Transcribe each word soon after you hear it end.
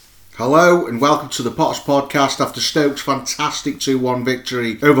Hello and welcome to the Potters Podcast after Stoke's fantastic 2-1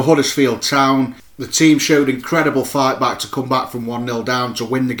 victory over Huddersfield Town. The team showed incredible fight back to come back from 1-0 down to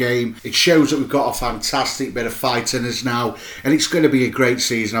win the game. It shows that we've got a fantastic bit of fight in us now, and it's going to be a great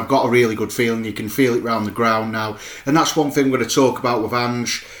season. I've got a really good feeling. You can feel it around the ground now, and that's one thing we're going to talk about with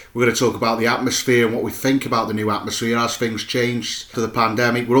Ange. We're going to talk about the atmosphere and what we think about the new atmosphere as things change to the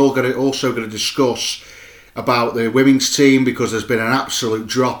pandemic. We're also going to discuss about the women's team because there's been an absolute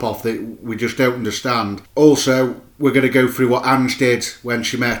drop-off that we just don't understand. Also, we're going to go through what Ange did when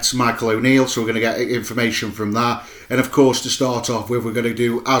she met Michael O'Neill, so we're going to get information from that. And of course, to start off with, we're going to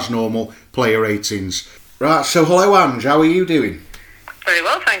do, as normal, player ratings. Right, so hello Ange, how are you doing? Very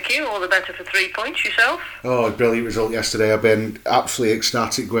well, thank you. All the better for 3 points. Yourself? Oh, brilliant result yesterday. I've been absolutely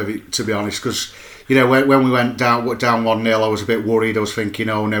ecstatic with it, to be honest, because you know, when we went down 1-0, I was a bit worried. I was thinking,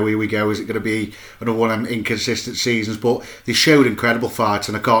 oh no, here we go. Is it going to be another one of them inconsistent seasons? But they showed incredible fight,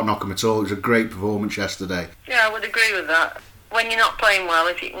 and I can't knock them at all. It was a great performance yesterday. Yeah, I would agree with that. When you're not playing well,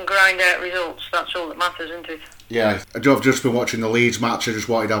 if you can grind out results, that's all that matters, isn't it? Yeah, I've just been watching the Leeds match. I just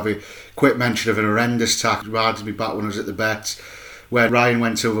wanted to have a quick mention of an horrendous tackle. It reminded me back when I was at the Bet, where Ryan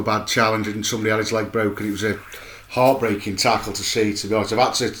went over a bad challenge and somebody had his leg broken. It was a heartbreaking tackle to see, to be honest. I've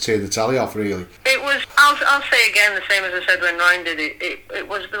had to turn the telly off, really. It was, I'll say again the same as I said when Ryan did it. There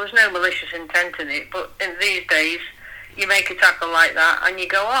was no malicious intent in it, but in these days, you make a tackle like that and you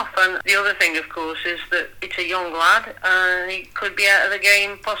go off. And the other thing, of course, is that it's a young lad and he could be out of the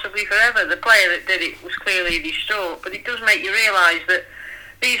game possibly forever. The player that did it was clearly distraught, but it does make you realise that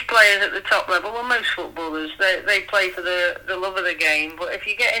these players at the top level, well, most footballers, they play for the love of the game, but if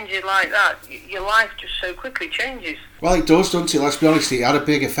you get injured like that, your life just so quickly changes. Well, it does, doesn't it? Let's be honest, it had a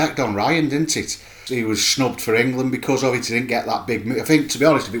big effect on Ryan, didn't it? He was snubbed for England because of it. He didn't get that big move. I think, to be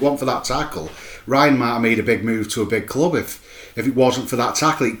honest, if it wasn't for that tackle, Ryan might have made a big move to a big club. If it wasn't for that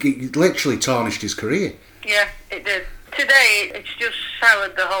tackle, it literally tarnished his career. Yeah, it did. Today, it's just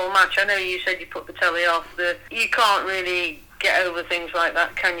soured the whole match. I know you said you put the telly off. You can't really get over things like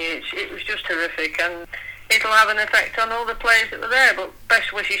that, can you? It was just horrific, and it'll have an effect on all the players that were there, but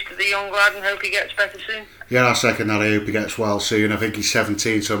best wishes to the young lad and hope he gets better soon. Yeah, I second that. I hope he gets well soon. I think he's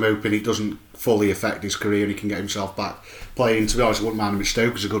 17, so I'm hoping it doesn't fully affect his career and he can get himself back playing. To be honest, I wouldn't mind him at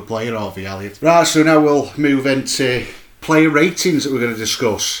Stoke. He's a good player, Harvey Elliott. Right, so now we'll move into player ratings that we're going to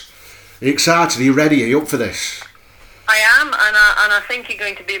discuss. Are you excited? Are you ready? Are you up for this? I am, and I think you're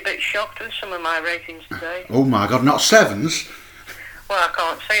going to be a bit shocked with some of my ratings today. Oh my God, not sevens? Well, I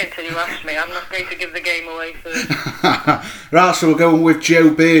can't say until you ask me. I'm not going to give the game away first. Right, so we're going with Joe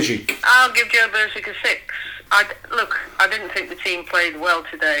Bergic. I'll give Joe Bergic a 6. I didn't think the team played well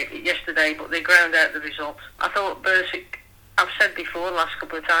yesterday, but they ground out the results. I thought Bergic, I've said before the last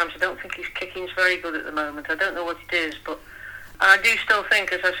couple of times, I don't think his kicking's very good at the moment. I don't know what it is, but I do still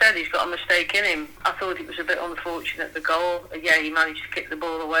think, as I said, he's got a mistake in him. I thought it was a bit unfortunate, the goal. Yeah, he managed to kick the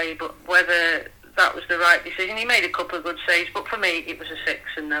ball away, but whether that was the right decision, he made a couple of good saves, but for me, it was a 6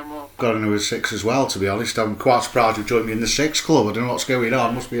 and no more. Got into a 6 as well, to be honest. I'm quite surprised you joined me in the 6 club. I don't know what's going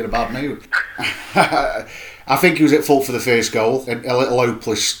on. Must be in a bad mood. I think he was at fault for the first goal. A little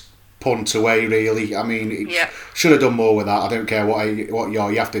hopeless punt away, really. I mean, should have done more with that. I don't care what you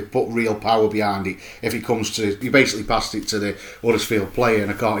are. You have to put real power behind it. If it comes to, you basically passed it to the Huddersfield player,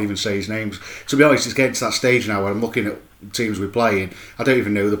 and I can't even say his names. To be honest, it's getting to that stage now where I'm looking at teams we're playing. I don't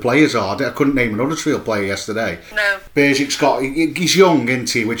even know who the players are. I couldn't name an Huddersfield player yesterday. No. Bergic's he's young, isn't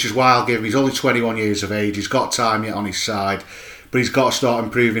he? Which is why I'll give him. He's only 21 years of age. He's got time yet on his side. But he's got to start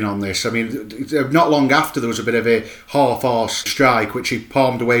improving on this. I mean, not long after there was a bit of a half-arse strike, which he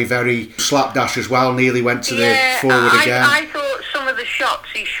palmed away very slapdash as well, nearly went to the forward again. I thought some of the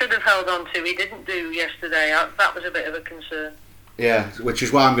shots he should have held on to, he didn't do yesterday. That was a bit of a concern. Yeah, which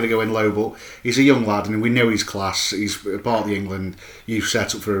is why I'm going to go in low, but he's a young lad and we know his class. He's part of the England youth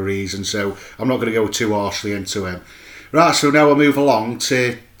set up for a reason, so I'm not going to go too harshly into him. Right, so now we'll move along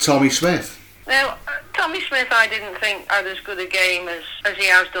to Tommy Smith. Now, Tommy Smith, I didn't think had as good a game as he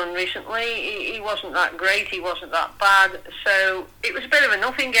has done recently. He wasn't that great, he wasn't that bad, so it was a bit of a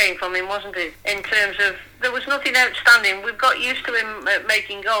nothing game from him, wasn't it? In terms of, there was nothing outstanding. We've got used to him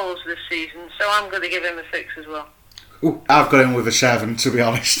making goals this season, so I'm going to give him a 6 as well. Ooh, I've got him with a 7, to be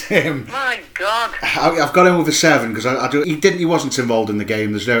honest. My God! I've got him with a 7 because he wasn't involved in the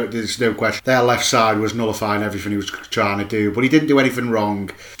game. There's no question. Their left side was nullifying everything he was trying to do, but he didn't do anything wrong.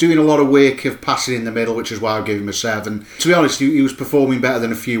 Doing a lot of work of passing in the middle, which is why I gave him a 7. To be honest, he was performing better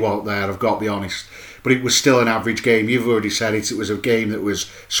than a few out there. I've got to be honest. But it was still an average game. You've already said it. It was a game that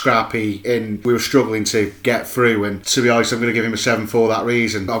was scrappy and we were struggling to get through. And to be honest, I'm going to give him a 7 for that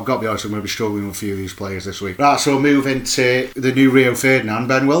reason. I've got to be honest, I'm going to be struggling with a few of these players this week. Right, so we'll move into the new Rio Ferdinand,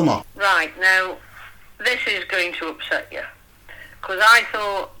 Ben Wilmot. Right, now, this is going to upset you. Because I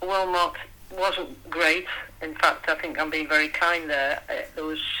thought Wilmot wasn't great. In fact, I think I'm being very kind there. There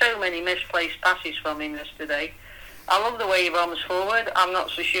was so many misplaced passes from him yesterday. I love the way he bombs forward. I'm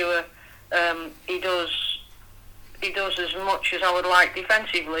not so sure he does as much as I would like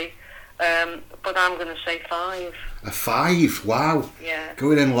defensively. But I'm going to say 5. A 5? Wow. Yeah.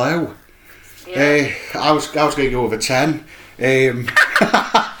 Going in low. Yeah. I was going to go over 10.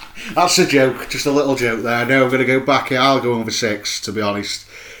 That's a joke, just a little joke there. No, I'm going to go back. I'll go over 6, to be honest.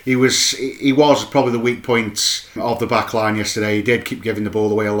 He was probably the weak point of the back line yesterday. He did keep giving the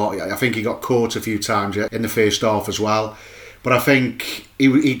ball away a lot. I think he got caught a few times in the first half as well. But I think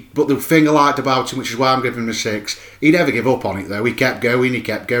but the thing I liked about him, which is why I'm giving him a 6, he never gave up on it though. He kept going, he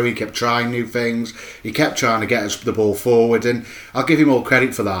kept trying new things. He kept trying to get the ball forward, and I'll give him all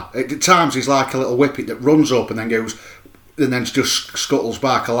credit for that. At times he's like a little whippet that runs up and then goes, and then just scuttles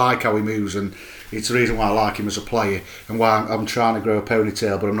back. I like how he moves, and it's the reason why I like him as a player, and why I'm trying to grow a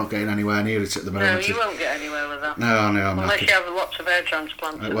ponytail, but I'm not getting anywhere near it at the moment. No, you won't get anywhere with that. No, unless you have lots of hair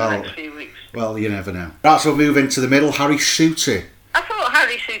transplants in the next few weeks. Well, you never know. Right, so we'll move into the middle. Harry Souttar. I thought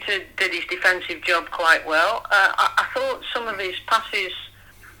Harry Souttar did his defensive job quite well. I thought some of his passes,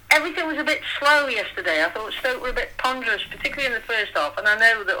 everything was a bit slow yesterday. I thought Stoke were a bit ponderous, particularly in the first half. And I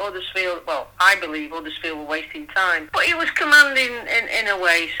know that I believe Huddersfield were wasting time. But he was commanding in a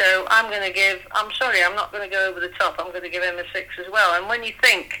way. So I'm not going to go over the top. I'm going to give him a 6 as well. And when you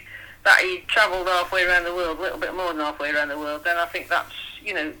think that he travelled halfway around the world, a little bit more than halfway around the world, then I think that's,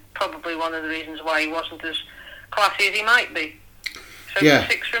 probably one of the reasons why he wasn't as classy as he might be. So yeah.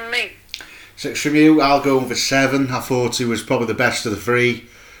 6 from me. 6 from you. I'll go over 7. I thought he was probably the best of the 3,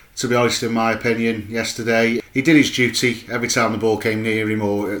 to be honest, in my opinion, yesterday. He did his duty. Every time the ball came near him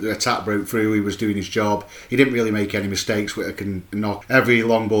or the attack broke through, he was doing his job. He didn't really make any mistakes. Whittaker can knock every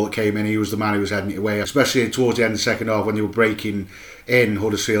long ball that came in. He was the man who was heading it away, especially towards the end of the second half when they were breaking in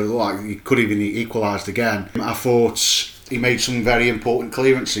Huddersfield. Like he could have even equalised again. I thought he made some very important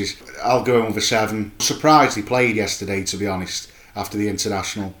clearances. I'll go over 7. Surprised he played yesterday, to be honest, after the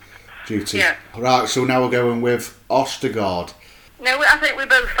international duty. Yeah. Right, so now we're going with Ostergaard. No, I think we're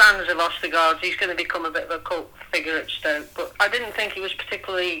both fans of Ostergaard. He's going to become a bit of a cult figure at Stoke, but I didn't think he was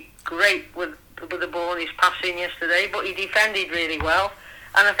particularly great with the ball and his passing yesterday, but he defended really well,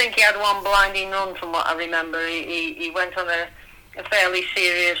 and I think he had one blinding run from what I remember. He went on a fairly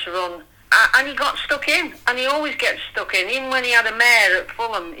serious run, and he got stuck in, and he always gets stuck in. Even when he had a mare at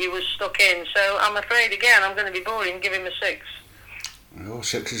Fulham, he was stuck in, so I'm afraid, again, I'm going to be boring, give him a 6. Oh,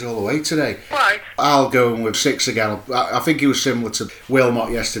 6 is all the way today. Right. I'll go with 6 again. I think he was similar to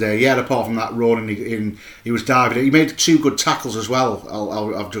Wilmot yesterday. Yeah, apart from that run, and he was diving. He made 2 good tackles as well.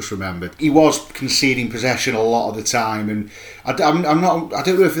 I've just remembered. He was conceding possession a lot of the time, and I don't know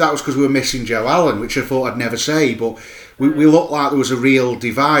if that was because we were missing Joe Allen, which I thought I'd never say, but we looked like there was a real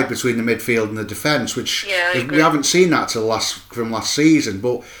divide between the midfield and the defence, which we haven't seen that from last season.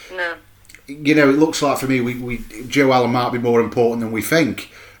 But no. It looks like for me, Joe Allen might be more important than we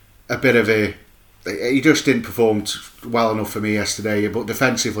think. He just didn't perform well enough for me yesterday. But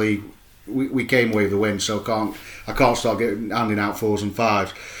defensively, we came away with the win, so I can't start handing out 4s and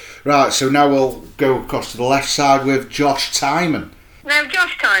 5s. Right, so now we'll go across to the left side with Josh Tymon. Now,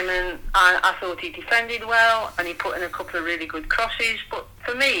 Josh Tymon, I thought he defended well, and he put in a couple of really good crosses. But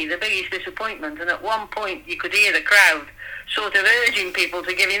for me, the biggest disappointment, and at one point you could hear the crowd sort of urging people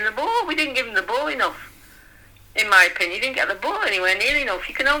to give him the ball. We didn't give him the ball enough, in my opinion. He didn't get the ball anywhere near enough.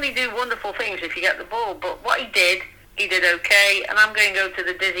 You can only do wonderful things if you get the ball, but what he did okay, and I'm going to go to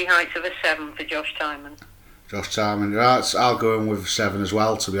the dizzy heights of a 7 for Josh Tymon. Josh Tymon, right, I'll go in with 7 as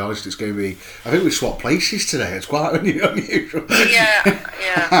well, to be honest. It's going to be, I think we swapped places today. It's quite unusual. Yeah.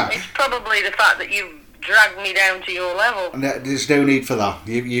 It's probably the fact that you've dragged me down to your level. There's no need for that.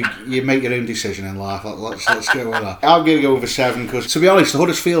 You make your own decision in life. Let's go with that. I'm going to go with a 7 because, to be honest, the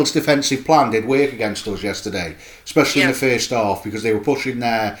Huddersfield's defensive plan did work against us yesterday, especially in the first half, because they were pushing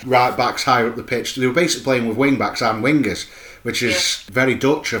their right backs higher up the pitch. They were basically playing with wing backs and wingers, which is very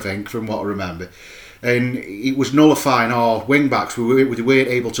Dutch, I think, from what I remember. And it was nullifying our wing backs. We weren't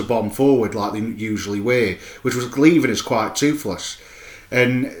able to bomb forward like they usually were, which was leaving us quite toothless.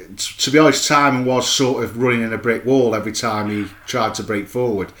 And to be honest, Tymon was sort of running in a brick wall every time he tried to break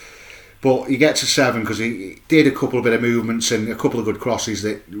forward. But he gets a 7 because he did a couple of bit of movements and a couple of good crosses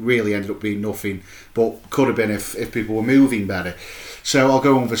that really ended up being nothing, but could have been if people were moving better. So I'll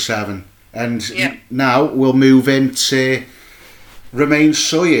go on for 7. And now we'll move into Romain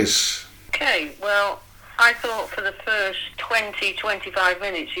Sawyers. Okay, well, I thought for the first 20-25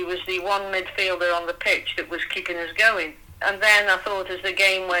 minutes he was the one midfielder on the pitch that was keeping us going. And then I thought as the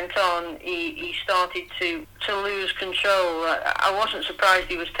game went on, he started to lose control. I wasn't surprised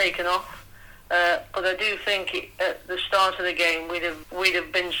he was taken off, but I do think at the start of the game we'd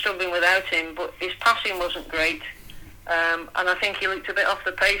have been struggling without him. But his passing wasn't great, and I think he looked a bit off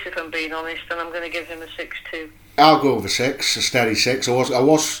the pace, if I'm being honest. And I'm going to give him a 6-2. I'll go with a 6, a steady 6. I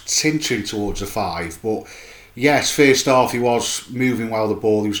was tinkering towards a 5, but yes, first half he was moving well the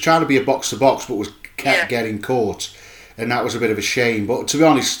ball. He was trying to be a box to box, but kept getting caught. And that was a bit of a shame. But to be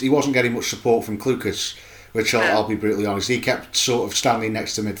honest, he wasn't getting much support from Klukas, which I'll be brutally honest. He kept sort of standing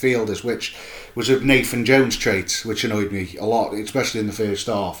next to midfielders, which was a Nathan Jones trait, which annoyed me a lot, especially in the first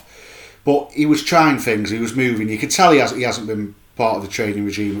half. But he was trying things, he was moving. You could tell he hasn't been part of the training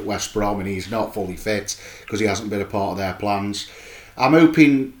regime at West Brom, and he's not fully fit because he hasn't been a part of their plans. I'm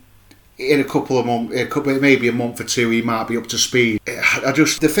hoping in a couple of months, maybe a month or two, he might be up to speed.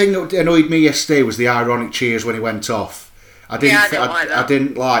 The thing that annoyed me yesterday was the ironic cheers when he went off. I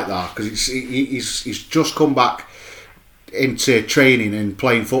didn't like that because he's just come back into training and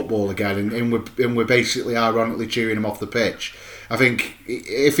playing football again, and we're basically ironically cheering him off the pitch. I think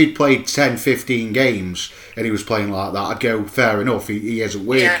if he'd played 10, 15 games and he was playing like that, I'd go fair enough. He isn't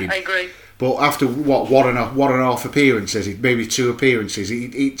working. Yeah, I agree. But after one and a half appearances, maybe 2 appearances,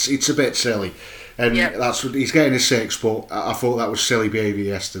 it's a bit silly. And that's what he's getting a 6. But I thought that was silly behaviour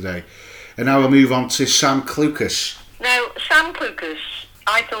yesterday. And now we'll move on to Sam Klukas. Now, Sam Klukas,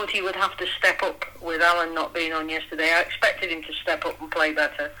 I thought he would have to step up with Alan not being on yesterday. I expected him to step up and play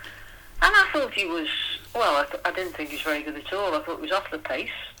better. And I thought he was, I didn't think he was very good at all. I thought he was off the pace.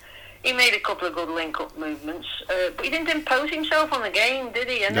 He made a couple of good link-up movements, but he didn't impose himself on the game, did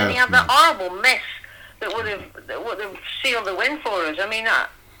he? And then he had that horrible miss that would have sealed the win for us. I mean,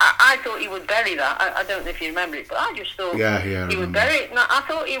 I thought he would bury that. I don't know if you remember it, but I just thought he would bury it. No, I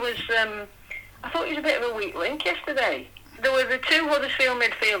thought he was a bit of a weak link yesterday. There were the 2 Huddersfield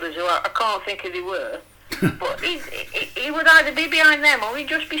midfielders who I can't think who they were, but he would either be behind them or he'd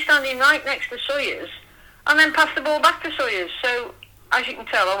just be standing right next to Sawyers and then pass the ball back to Sawyers. So, as you can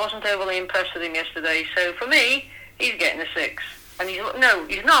tell, I wasn't overly impressed with him yesterday. So, for me, he's getting a 6. And he's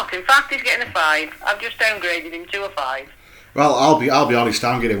not. In fact, he's getting a 5. I've just downgraded him to a 5. Well, I'll be honest,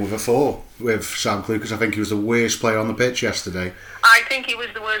 I'm getting with a 4 with Sam Klukas. I think he was the worst player on the pitch yesterday. I think he was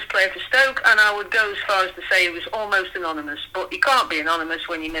the worst player for Stoke, and I would go as far as to say he was almost anonymous. But he can't be anonymous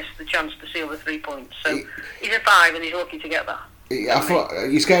when you miss the chance to seal the 3 points. So he's a 5, and he's lucky to get that. I thought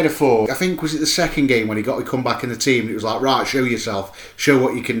he's getting a 4. I think was it the second game when he got to come back in the team. And it was like, right, show yourself, show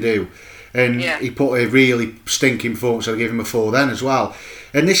what you can do. And he put a really stinking form, so I gave him a 4 then as well.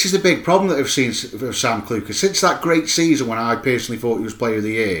 And this is the big problem that I've seen with Sam Klukas. Since that great season when I personally thought he was Player of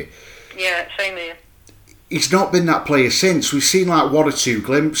the Year. Yeah, same here. He's not been that player since. We've seen like 1 or 2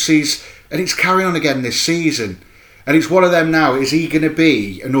 glimpses, and it's carrying on again this season. And it's one of them now. Is he going to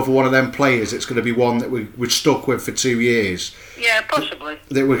be another one of them players that's going to be one that we're stuck with for 2 years? Yeah, possibly.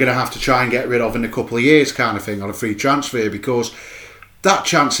 That we're going to have to try and get rid of in a couple of years kind of thing on a free transfer, because that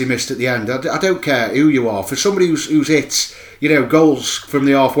chance he missed at the end, I don't care who you are, for somebody who's hit goals from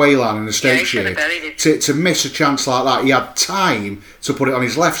the halfway line in the Stoke shirt, to miss a chance like that, he had time to put it on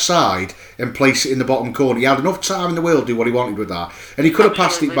his left side and place it in the bottom corner. He had enough time in the world to do what he wanted with that, and he could have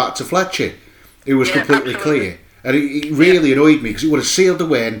passed it back to Fletcher, who was completely clear. And it really annoyed me because it would have sealed the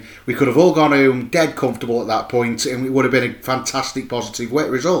win. We could have all gone home dead comfortable at that point, and it would have been a fantastic positive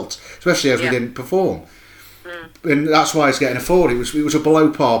result, especially as we didn't perform. And that's why it's getting a 4. It was a below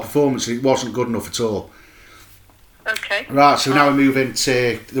par performance. It wasn't good enough at all. Okay. Right, so now we move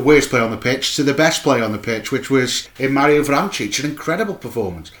into the worst player on the pitch to the best player on the pitch, which was in Mario Vrancic. An incredible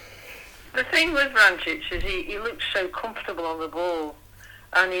performance. The thing with Vrancic is he looks so comfortable on the ball,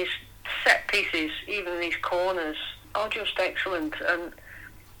 and his set pieces, even these corners, are just excellent. And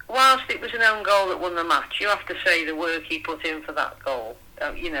whilst it was an own goal that won the match, you have to say the work he put in for that goal.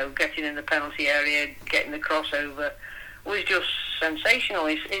 Getting in the penalty area, getting the crossover, was just sensational.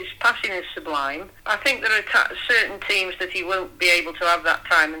 His passing is sublime. I think there are certain teams that he won't be able to have that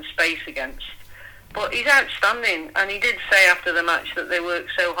time and space against. But he's outstanding, and he did say after the match that they work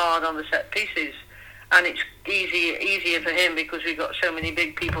so hard on the set pieces, and it's easier for him because we've got so many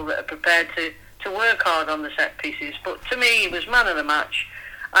big people that are prepared to work hard on the set pieces. But to me, he was man of the match,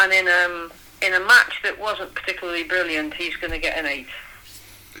 and in a match that wasn't particularly brilliant, he's going to get an 8.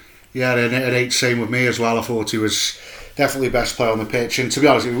 Yeah, an 8, same with me as well. I thought he was definitely best player on the pitch, and to be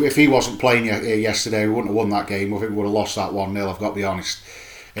honest, if he wasn't playing yesterday, we wouldn't have won that game. I think we would have lost that 1-0, I've got to be honest.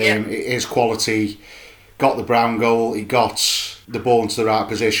 His quality, got the Brown goal, he got the ball into the right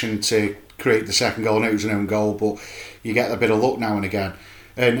position to create the second goal. I know it was an own goal, but you get a bit of luck now and again.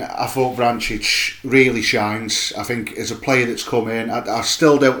 And I thought Vrancic really shines. I think as a player that's come in, I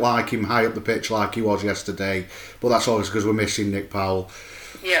still don't like him high up the pitch like he was yesterday, but that's obviously because we're missing Nick Powell.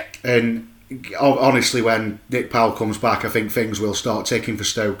 Yeah. And honestly, when Nick Powell comes back, I think things will start ticking for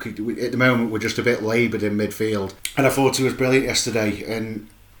Stoke. At the moment, we're just a bit laboured in midfield. And I thought he was brilliant yesterday, and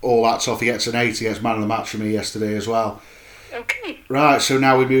all that's off. He gets an 8, he gets man of the match for me yesterday as well. Okay. Right, so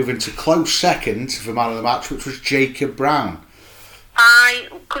now we move into close second for man of the match, which was Jacob Brown. I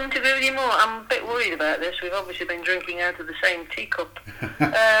couldn't agree with you more. I'm a bit worried about this. We've obviously been drinking out of the same teacup.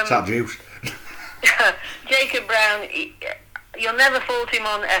 It's that juice. Jacob Brown, you'll never fault him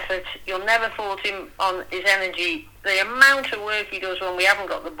on effort. You'll never fault him on his energy. The amount of work he does when we haven't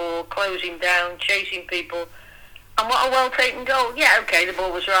got the ball, closing down, chasing people. And what a well-taken goal. Yeah, okay, the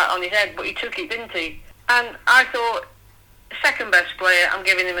ball was right on his head, but he took it, didn't he? And I thought, second best player, I'm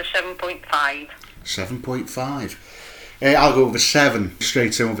giving him a 7.5. 7.5. I'll go with a 7,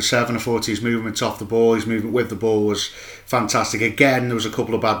 straight in with a 7. I thought his movement off the ball, his movement with the ball was fantastic. Again, there was a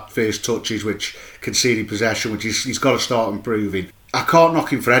couple of bad first touches which conceded possession, which he's got to start improving. I can't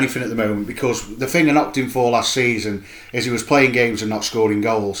knock him for anything at the moment, because the thing I knocked him for last season is he was playing games and not scoring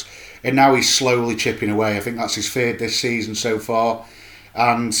goals, and now he's slowly chipping away. I think that's his third this season so far,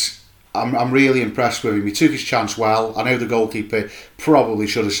 and I'm really impressed with him. He took his chance well. I know the goalkeeper probably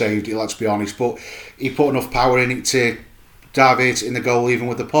should have saved it, let's be honest, but he put enough power in it to dive it in the goal even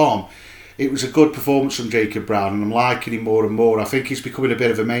with the palm. It was a good performance from Jacob Brown, and I'm liking him more and more. I think he's becoming a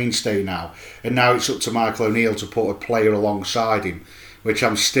bit of a mainstay now, and now it's up to Michael O'Neill to put a player alongside him, which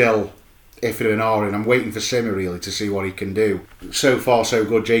I'm still iffing and ahhing. I'm waiting for Simmer really to see what he can do. So far so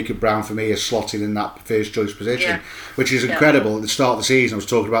good. Jacob Brown for me is slotted in that first choice position, which is incredible. At the start of the season I was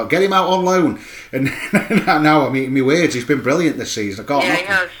talking about get him out on loan, and now I'm eating my words. He's been brilliant this season. I can't knock him.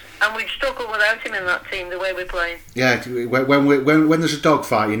 He has. And we'd struggle without him in that team, the way we're playing. Yeah, when there's a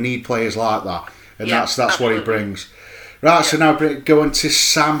dogfight, you need players like that, and that's absolutely what he brings. Right, so now going to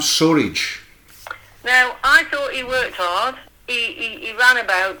Sam Surridge. Now, I thought he worked hard. He ran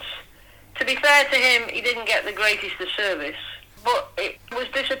about. To be fair to him, he didn't get the greatest of service, but it was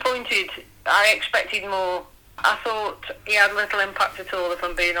disappointed. I expected more. I thought he had little impact at all, if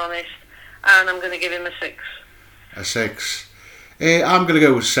I'm being honest, and I'm going to give him a 6. A 6. I'm going to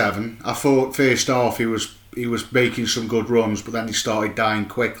go with 7. I thought first half he was making some good runs, but then he started dying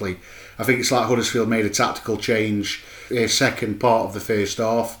quickly. I think it's like Huddersfield made a tactical change second part of the first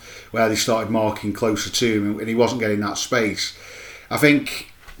half, where they started marking closer to him, and he wasn't getting that space. I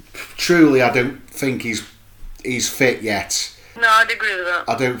think, truly, I don't think he's fit yet. No, I'd agree with that.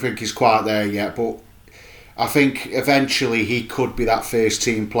 I don't think he's quite there yet, but I think eventually he could be that first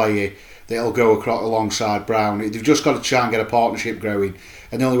team player that'll go across alongside Brown. They've just got to try and get a partnership growing,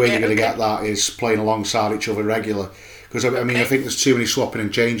 and the only way they're going to get that is playing alongside each other regular. Because I think there's too many swapping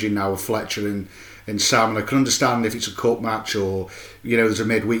and changing now with Fletcher and Sam, and I can understand if it's a cup match or there's a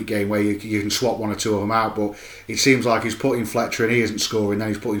midweek game where you can swap one or two of them out, but it seems like he's putting Fletcher and he isn't scoring, then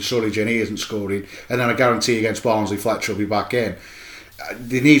he's putting Surridge and he isn't scoring, and then I guarantee against Barnsley Fletcher will be back in.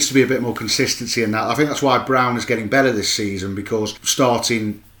 There needs to be a bit more consistency in that. I think that's why Brown is getting better this season, because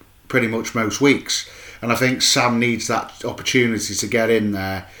starting pretty much most weeks, and I think Sam needs that opportunity to get in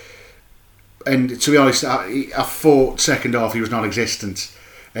there. And to be honest, I thought second half he was non-existent,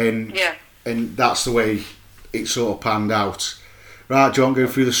 and that's the way it sort of panned out. Right, do you want to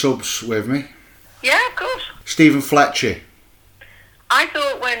go through the subs with me? Yeah, of course. Stephen Fletcher. I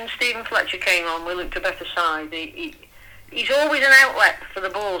thought when Stephen Fletcher came on, we looked a better side. He's always an outlet for the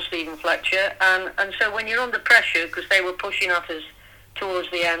ball, Stephen Fletcher, and so when you're under pressure, because they were pushing at us towards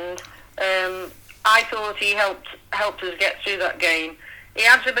the end, I thought he helped us get through that game. He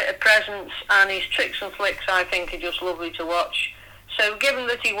adds a bit of presence, and his tricks and flicks, I think, are just lovely to watch. So given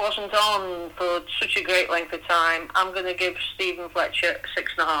that he wasn't on for such a great length of time, I'm going to give Stephen Fletcher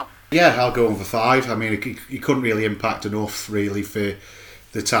 6.5. Yeah, I'll go on for 5. I mean, he couldn't really impact enough, really, for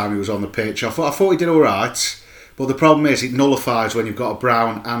the time he was on the pitch. I thought he did all right, but the problem is it nullifies when you've got a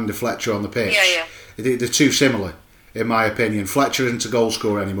Brown and a Fletcher on the pitch. Yeah. They're too similar, in my opinion. Fletcher isn't a goal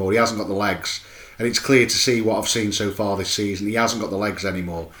scorer anymore. He hasn't got the legs. And it's clear to see what I've seen so far this season. He hasn't got the legs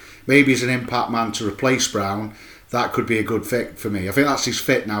anymore. Maybe he's an impact man to replace Brown. That could be a good fit for me. I think that's his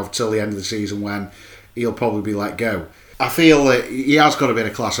fit now till the end of the season, when he'll probably be let go. I feel that he has got a bit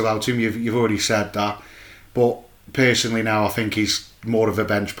of class about him. You've already said that. But personally now, I think he's more of a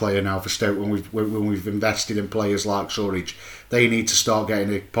bench player now for Stoke when we've invested in players like Surridge. They need to start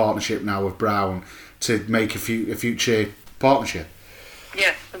getting a partnership now with Brown to make a future partnership.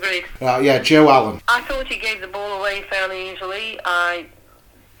 Yeah, agreed. Joe Allen. I thought he gave the ball away fairly easily. I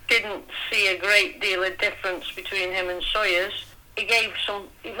didn't see a great deal of difference between him and Sawyers.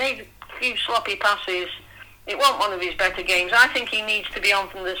 He made a few sloppy passes. It wasn't one of his better games. I think he needs to be on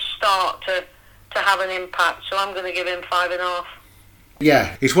from the start to have an impact. So I'm going to give him 5.5.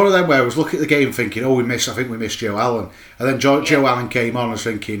 Yeah, it's one of them where I was looking at the game thinking, I think we missed Joe Allen. And then Joe Allen came on and I was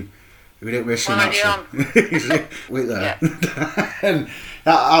thinking, we didn't miss him. Wait there. Yeah. And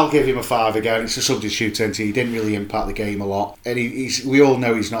I'll give him a 5 again. It's a substitute, isn't he? He didn't really impact the game a lot. And we all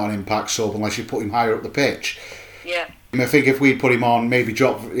know he's not an impact sub unless you put him higher up the pitch. Yeah. I think if we'd put him on, maybe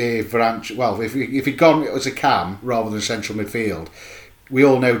drop Varanche, well, if he'd gone as a cam rather than central midfield, we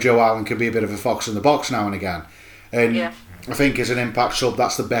all know Joe Allen can be a bit of a fox in the box now and again. And I think as an impact sub,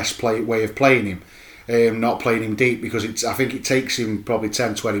 that's the best way of playing him. Not playing him deep, because I think it takes him probably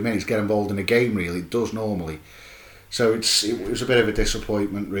 10-20 minutes to get involved in a game, really. It does normally. So it was a bit of a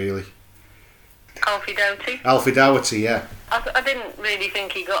disappointment, really. Alfie Doherty, yeah. I didn't really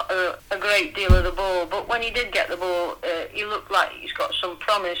think he got a great deal of the ball, but when he did get the ball, he looked like he's got some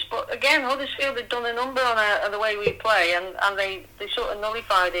promise. But again, Huddersfield had done a number on the way we play, and they sort of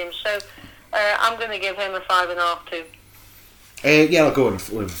nullified him. So I'm going to give him a 5.5 too. Yeah, I'll go with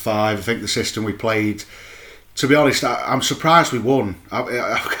a 5. I think the system we played, to be honest, I'm surprised we won.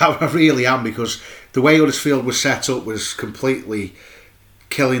 I really am, because the way Huddersfield was set up was completely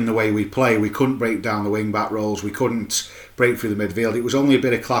killing the way we play. We couldn't break down the wing-back roles. We couldn't break through the midfield. It was only a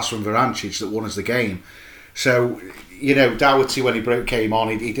bit of class from Varančić that won us the game. So, Doherty, when he came on,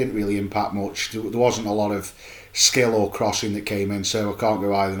 he didn't really impact much. There wasn't a lot of skill or crossing that came in, so I can't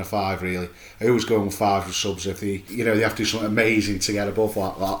go higher than a 5, really. I always go on 5 for subs if they have to do something amazing to get above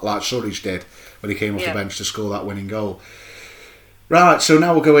like Surridge did when he came off the bench to score that winning goal. Right, so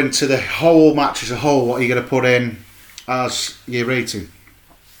now we'll go into the whole match as a whole. What are you going to put in as your rating?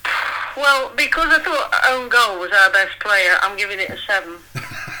 Well, because I thought own goal was our best player, I'm giving it a 7.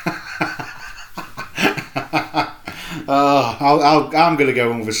 I'm going to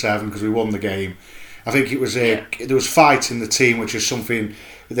go in with a 7 because we won the game. I think it was there was fight in the team, which is something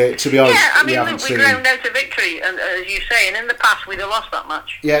that, to be honest, we haven't seen. We ground out a victory, and as you say, and in the past we'd have lost that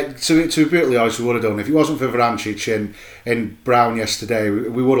match. Yeah, to be brutally honest, we would have done. If it wasn't for Varančić and Brown yesterday,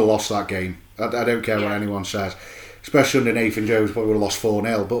 we would have lost that game. I don't care what anyone says. Especially under Nathan Jones, probably would have lost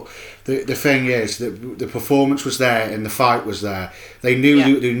 4-0. But the thing is that the performance was there and the fight was there. They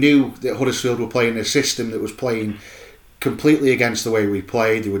knew that Huddersfield were playing a system that was playing completely against the way we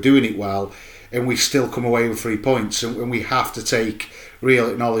played. They were doing it well, and we still come away with 3 points, and we have to take real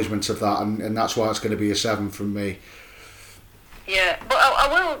acknowledgement of that, and that's why it's going to be a 7 from me. Yeah, but I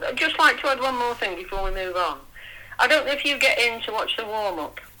will just like to add one more thing before we move on. I don't know if you get in to watch the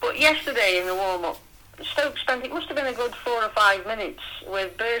warm-up, but yesterday in the warm-up, Stoke spent, it must have been a good 4 or 5 minutes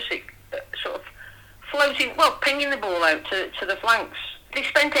with Bursic sort of pinging the ball out to the flanks. They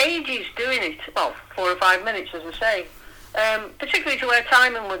spent ages doing it, 4 or 5 minutes, as I say, particularly to where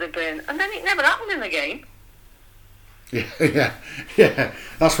timing would have been, and then it never happened in the game. Yeah.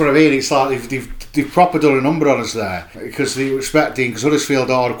 That's what I mean. It's like they've proper done a number on us there, because they were expecting, because Huddersfield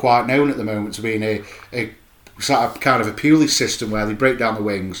are quite known at the moment to being a sort of kind of a Pulis system where they break down the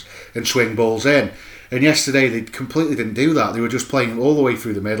wings and swing balls in. And yesterday they completely didn't do that. They were just playing all the way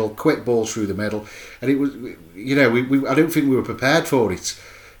through the middle, quick balls through the middle, and it was, I don't think we were prepared for it.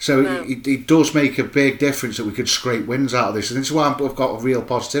 So it does make a big difference that we could scrape wins out of this, and this is why I've got a real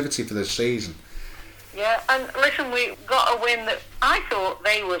positivity for this season. Yeah, and listen, we got a win that I thought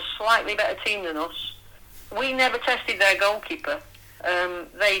they were a slightly better team than us. We never tested their goalkeeper.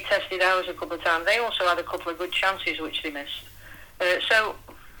 They tested ours a couple of times. They also had a couple of good chances which they missed. So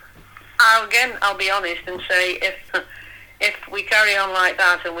I'll be honest and say if we carry on like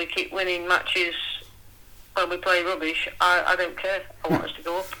that and we keep winning matches when we play rubbish, I don't care. I want us to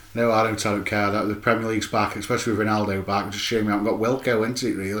go up. No, I don't care. The Premier League's back, especially with Ronaldo back. It's just a shame we haven't got Wilco, isn't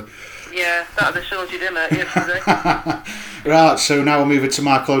it, really? Yeah, that'd have sorted him out yesterday. Right, so now we'll move it to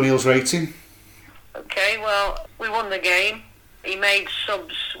Michael O'Neill's rating. Okay, well, we won the game. He made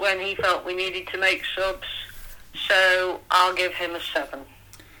subs when he felt we needed to make subs, so I'll give him a 7.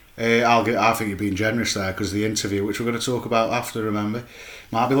 I think you're being generous there, because the interview, which we're going to talk about after, remember,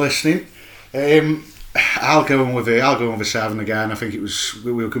 might be listening. I'll go in with a 7 again. I think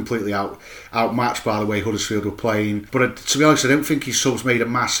we were completely outmatched by the way Huddersfield were playing. But to be honest, I don't think his subs made a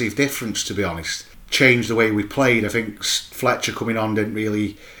massive difference, to be honest. Changed the way we played. I think Fletcher coming on didn't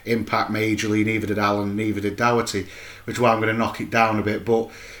really impact majorly, neither did Allen, neither did Doherty, which is why I'm going to knock it down a bit. But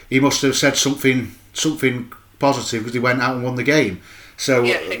he must have said something positive, because he went out and won the game. So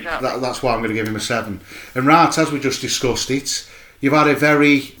yes, exactly. That's why I'm going to give him a 7. And right, as we just discussed it, you've had a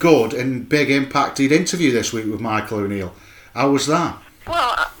very good and big impacted interview this week with Michael O'Neill. How was that?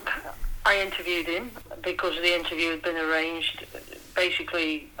 Well, I interviewed him because the interview had been arranged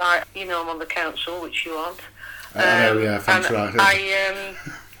basically, I'm on the council, which you aren't. I know, yeah, thanks, right.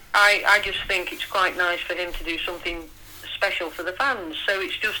 I just think it's quite nice for him to do something special for the fans. So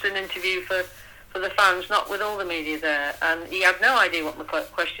it's just an interview for the fans, not with all the media there. And he had no idea what the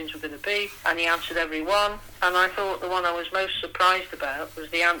questions were going to be, and he answered every one. And I thought the one I was most surprised about was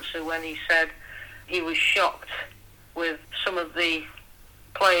the answer when he said he was shocked with some of the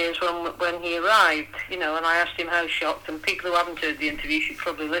players when he arrived, and I asked him how shocked, and people who haven't heard the interview should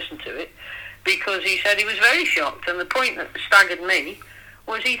probably listen to it, because he said he was very shocked. And the point that staggered me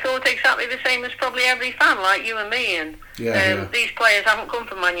was he thought exactly the same as probably every fan, like you and me. And these players haven't come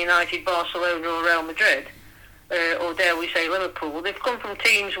from Man United, Barcelona or Real Madrid, or dare we say Liverpool. They've come from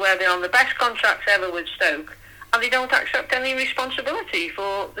teams where they're on the best contracts ever with Stoke, and they don't accept any responsibility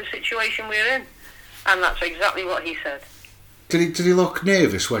for the situation we're in. And that's exactly what he said. Did he look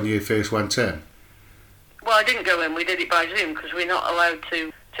nervous when you first went in? Well, I didn't go in. We did it by Zoom because we're not allowed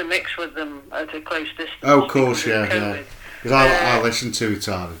to mix with them at a close distance. Oh, of course, yeah. Because I listened to it,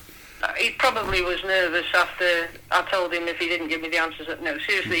 Tara. He probably was nervous after I told him if he didn't give me the answers. No,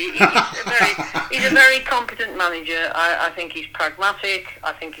 seriously, he's a very competent manager. I think he's pragmatic.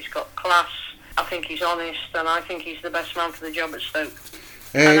 I think he's got class. I think he's honest, and I think he's the best man for the job at Stoke.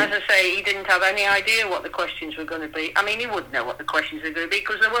 And as I say, he didn't have any idea what the questions were going to be. I mean, he wouldn't know what the questions were going to be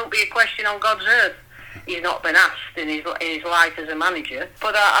because there won't be a question on God's earth he's not been asked in his life as a manager.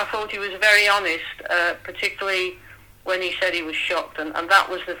 But I thought he was very honest, particularly when he said he was shocked. And that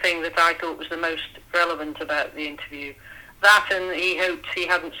was the thing that I thought was the most relevant about the interview. That, and he hoped he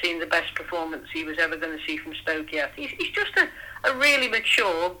hadn't seen the best performance he was ever going to see from Stoke yet. He's just a really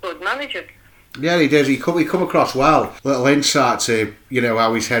mature, good manager. Yeah, he did. He come across well. Little insight to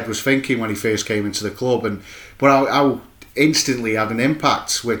how his head was thinking when he first came into the club, but how instantly had an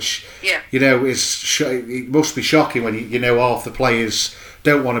impact. Which it must be shocking when half the players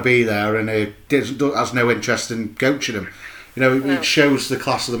don't want to be there and has no interest in coaching them. It shows the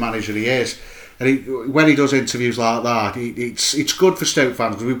class of the manager he is. And when he does interviews like that, it's good for Stoke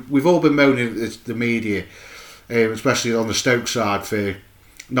fans. We've all been moaning at the media, especially on the Stoke side, for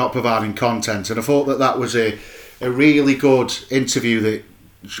not providing content, and I thought that was a really good interview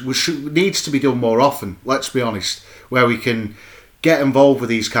that needs to be done more often, let's be honest, where we can get involved with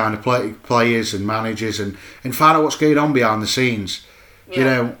these kind of players and managers and find out what's going on behind the scenes.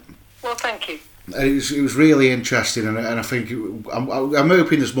 Well, thank you. It was really interesting, and I think I'm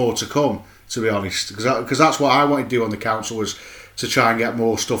hoping there's more to come, to be honest, because that's what I wanted to do on the council, was to try and get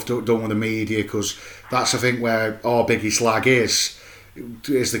more stuff done with the media, because that's I think where our biggest lag is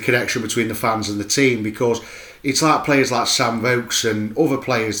the connection between the fans and the team, because it's like players like Sam Vokes and other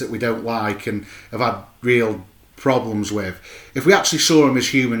players that we don't like and have had real problems with. If we actually saw them as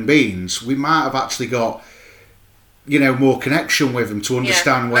human beings, we might have actually got more connection with them to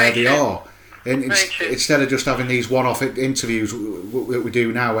understand where they are. And instead of just having these one-off interviews that we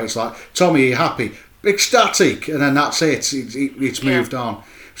do now, where it's like, Tommy, are you happy? Ecstatic, and then that's it. It's moved on.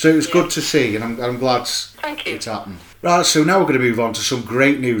 So it was good to see, and I'm glad it's happened. Right, so now we're going to move on to some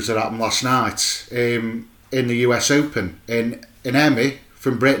great news that happened last night in the US Open. In Emmy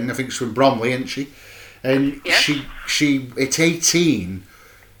from Britain, I think it's from Bromley, isn't she? And she at 18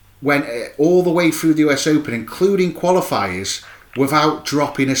 went all the way through the US Open, including qualifiers, without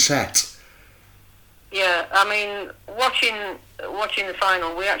dropping a set. Yeah, I mean, watching the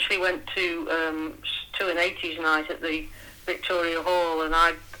final, we actually went to an 80s night at the Victoria Hall, and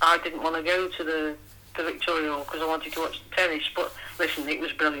I didn't want to go to the Victoria Hall because I wanted to watch the tennis, but listen, it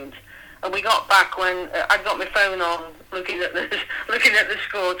was brilliant. And we got back when I'd got my phone on, looking at the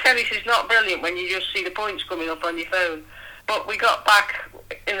score. Tennis is not brilliant when you just see the points coming up on your phone. But we got back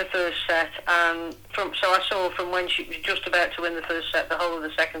in the first set, and so I saw from when she was just about to win the first set, the whole of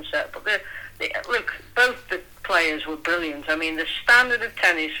the second set. But look, both the players were brilliant. I mean, the standard of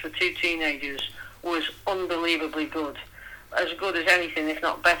tennis for two teenagers was unbelievably good. As good as anything, if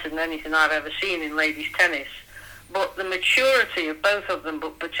not better than anything I've ever seen in ladies' tennis. But the maturity of both of them,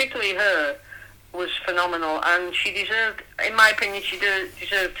 but particularly her, was phenomenal. And she deserved, in my opinion,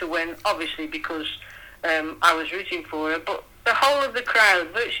 deserved to win, obviously, because I was rooting for her. But the whole of the crowd,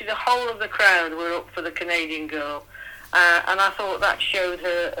 virtually the whole of the crowd, were up for the Canadian girl. And I thought that showed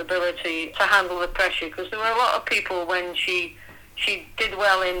her ability to handle the pressure, because there were a lot of people when she did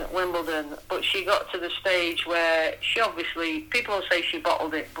well in Wimbledon, but she got to the stage where she obviously, people will say she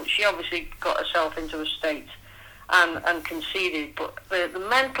bottled it, but she obviously got herself into a state and conceded. But the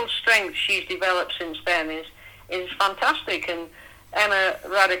mental strength she's developed since then is fantastic. And Emma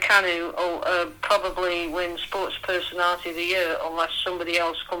Raducanu will probably win Sports Personality of the Year unless somebody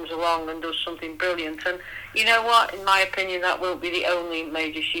else comes along and does something brilliant. And you know what? In my opinion, that won't be the only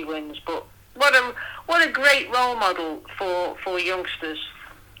major she wins. But what a great role model for youngsters.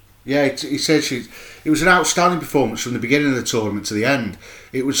 Yeah, he said it was an outstanding performance from the beginning of the tournament to the end.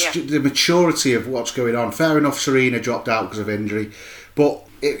 It was the maturity of what's going on. Fair enough, Serena dropped out because of injury, but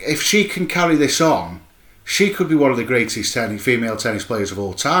if she can carry this on, she could be one of the greatest female tennis players of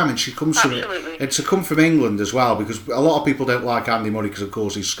all time. And she comes from and to come from England as well, because a lot of people don't like Andy Murray because of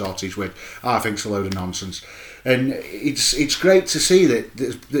course he's Scottish, which I think's a load of nonsense. And it's great to see that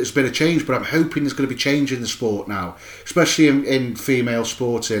there's been a change, but I'm hoping there's going to be change in the sport now, especially in female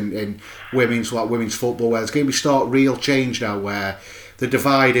sport, in women's football, where there's going to be real change now, where the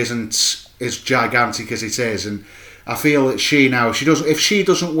divide isn't as gigantic as it is. And I feel that if she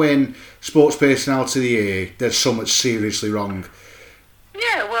doesn't win Sports Personality of the Year, there's something seriously wrong.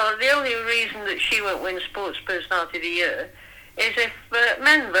 Yeah, well, the only reason that she won't win Sports Personality of the Year is if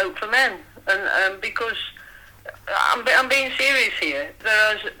men vote for men, and because. I'm being serious here.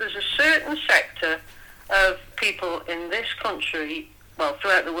 There's a certain sector of people in this country, well,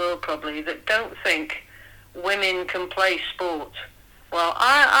 throughout the world probably, that don't think women can play sport. Well,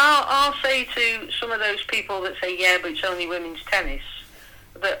 I'll say to some of those people that say, yeah, but it's only women's tennis,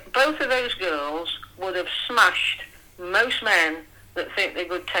 that both of those girls would have smashed most men that think they're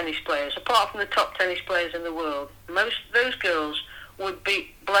good tennis players, apart from the top tennis players in the world. Most of those girls would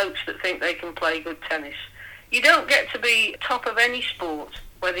beat blokes that think they can play good tennis. You don't get to be top of any sport,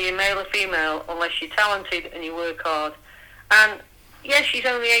 whether you're male or female, unless you're talented and you work hard. And yes, she's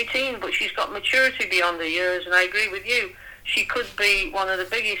only 18, but she's got maturity beyond her years, and I agree with you. She could be one of the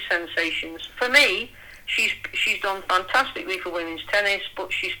biggest sensations. For me, she's done fantastically for women's tennis,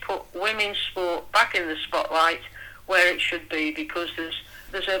 but she's put women's sport back in the spotlight where it should be, because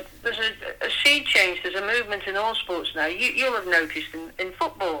there's a sea change, there's a movement in all sports now. You'll have noticed in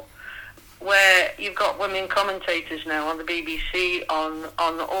football, where you've got women commentators now on the BBC, on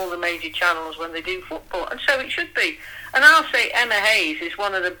all the major channels when they do football, and so it should be. And I'll say Emma Hayes is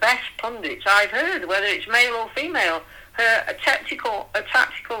one of the best pundits I've heard, whether it's male or female. Her tactical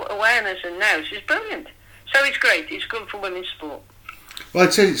awareness and nous is brilliant. So it's great. It's good for women's sport. Well,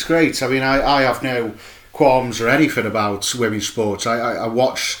 it's great. I mean, I have no qualms or anything about women's sports. I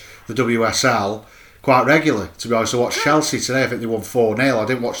watch the WSL quite regular, to be honest. I watched Chelsea today. I think they won 4-0. I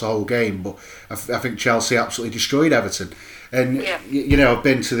didn't watch the whole game, but I think Chelsea absolutely destroyed Everton. And you know, I've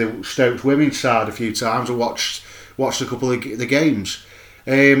been to the Stokes women's side a few times and watched a couple of the games,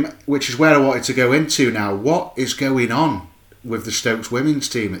 which is where I wanted to go into now. What is going on with the Stokes women's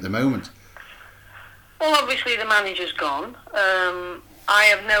team at the moment? Well, obviously the manager's gone. I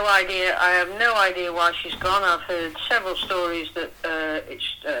have no idea why she's gone. I've heard several stories that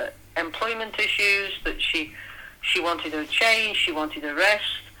it's employment issues, that she wanted a change, she wanted a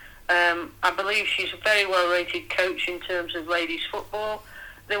rest. I believe she's a very well-rated coach in terms of ladies football.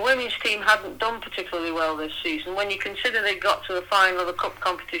 The women's team hadn't done particularly well this season. When you consider they got to the final of the cup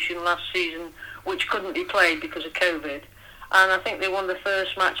competition last season, which couldn't be played because of COVID, and I think they won the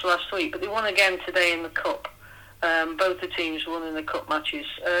first match last week, but they won again today in the cup. Both the teams won in the cup matches.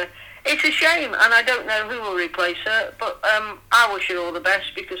 It's a shame, and I don't know who will replace her, but I wish her all the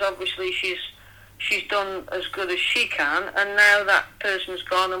best, because obviously she's done as good as she can, and now that person's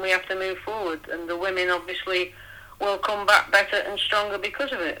gone and we have to move forward, and the women obviously will come back better and stronger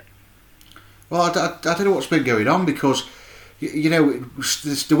because of it. Well, I don't know what's been going on, because you know,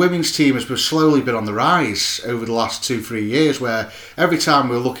 the women's team has slowly been on the rise over the last 2-3 years, where every time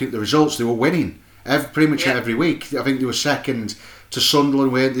we were looking at the results, they were winning pretty much every week. I think they were second to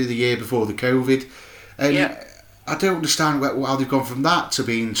Sunderland, weren't they, the year before the COVID? And I don't understand how they've gone from that to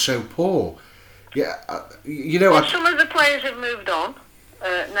being so poor. Yeah, you know, well, some of the players have moved on.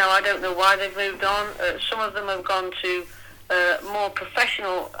 Now, I don't know why they've moved on. Some of them have gone to more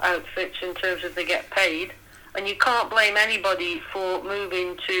professional outfits in terms of they get paid. And you can't blame anybody for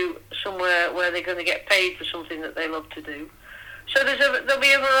moving to somewhere where they're going to get paid for something that they love to do. So there'll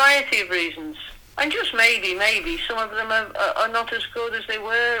be a variety of reasons. And just maybe some of them are not as good as they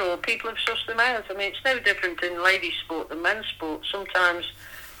were, or people have sussed them out. I mean, it's no different in ladies' sport than men's sport. Sometimes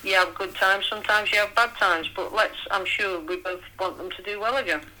you have good times, sometimes you have bad times. But I'm sure we both want them to do well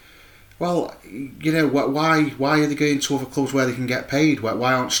again. Well, you know, why are they going to other clubs where they can get paid?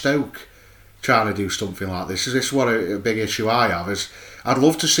 Why aren't Stoke trying to do something like this? Is this what a big issue I have? Is I'd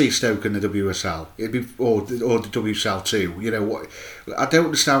love to see Stoke in the WSL, or the WSL too. You know what? I don't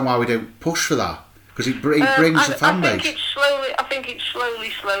understand why we don't push for that, because it brings the fan base. I think it's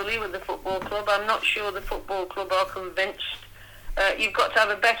slowly with the football club. I'm not sure the football club are convinced. You've got to have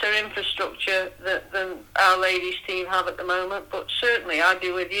a better infrastructure than our ladies team have at the moment. But certainly, I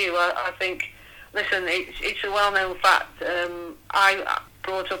do with you. I think listen, it's a well-known fact. I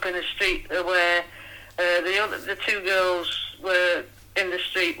brought up in a street where the two girls were in the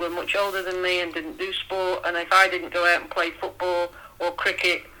street were much older than me and didn't do sport, and if I didn't go out and play football or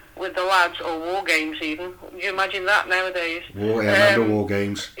cricket with the lads, or war games even, can you imagine that nowadays? Remember war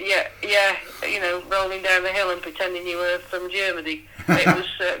games? Yeah, rolling down the hill and pretending you were from Germany. It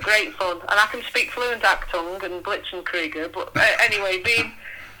was great fun, and I can speak fluent Achtung and Blitzkrieg, but anyway,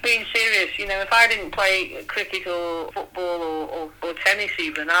 being serious, if I didn't play cricket or football or tennis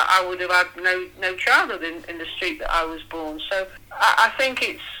even, I would have had no childhood in the street that I was born. So I think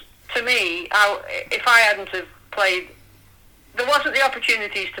it's, to me, if I hadn't have played, there wasn't the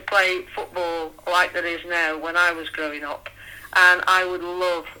opportunities to play football like there is now when I was growing up, and I would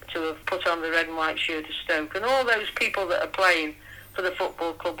love to have put on the red and white shirt of Stoke, and all those people that are playing for the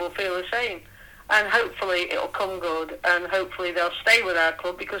football club will feel the same. And hopefully it'll come good, and hopefully they'll stay with our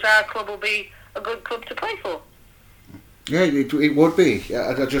club, because our club will be a good club to play for. Yeah, it would be.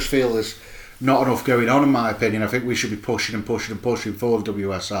 I just feel there's not enough going on, in my opinion. I think we should be pushing for the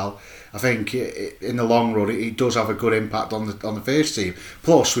WSL. I think in the long run it does have a good impact on the first team.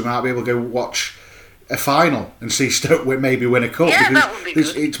 Plus, we might be able to go watch a final and see Stoke maybe win a cup. Yeah, that would be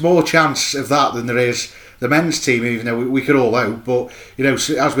good. It's more chance of that than there is the men's team, even though we could all hope. But,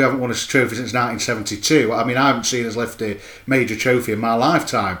 as we haven't won a trophy since 1972, I mean, I haven't seen us lift a major trophy in my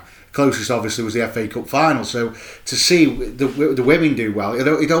lifetime. Closest, obviously, was the FA Cup final. So to see the women do well,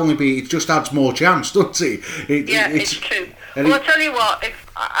 it just adds more chance, doesn't it? It's true. Well, I'll tell you what,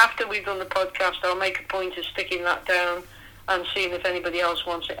 if after we've done the podcast, I'll make a point of sticking that down and seeing if anybody else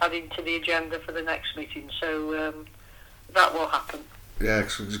wants it added to the agenda for the next meeting. So that will happen. Yeah,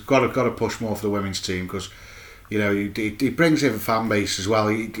 cause we've got to push more for the women's team, because it brings in a fan base as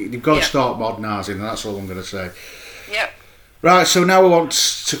well. You've got to start modernising, and that's all I'm going to say. Yeah. Right, so now we want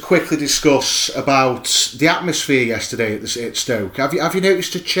to quickly discuss about the atmosphere yesterday at Stoke. Have you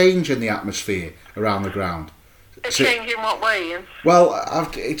noticed a change in the atmosphere around the ground? A change in what way, Ian? Well,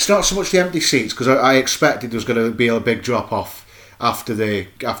 it's not so much the empty seats, because I expected there was going to be a big drop off after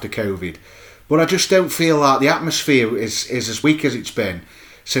COVID. But I just don't feel like the atmosphere is as weak as it's been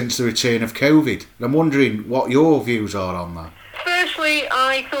since the return of COVID. And I'm wondering what your views are on that. Firstly,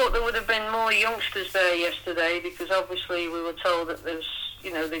 I thought there would have been more youngsters there yesterday, because obviously we were told that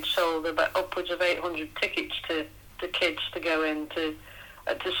they'd sold about upwards of 800 tickets to kids to go in to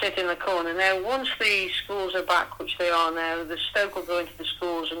sit in the corner. Now, once the schools are back, which they are now, the Stoke will go into the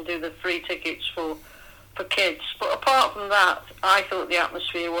schools and do the free tickets for kids. But apart from that, I thought the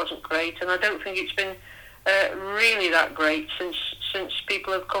atmosphere wasn't great, and I don't think it's been really that great since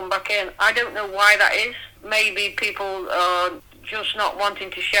people have come back in. I don't know why that is. Maybe people are just not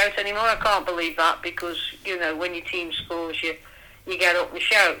wanting to shout anymore. I can't believe that, because when your team scores, you get up and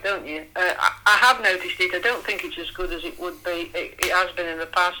shout, don't you? I have noticed it. I don't think it's as good as it would be. It has been in the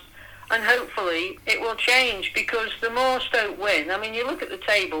past, and hopefully it will change, because the more Stoke win, I mean, you look at the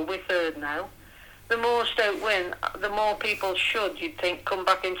table, we're third now. The more Stoke win, the more people should, you'd think, come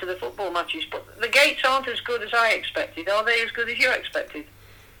back into the football matches. But the gates aren't as good as I expected. Are they as good as you expected?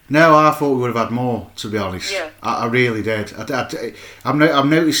 No, I thought we would have had more, to be honest. Yeah. I really did. I'm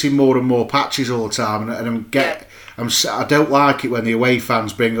noticing more and more patches all the time, and I don't like it when the away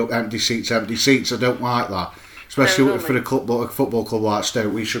fans bring up empty seats. I don't like that, especially for a football club like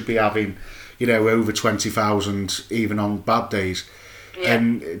Stoke. We should be having, over 20,000 even on bad days. Yeah.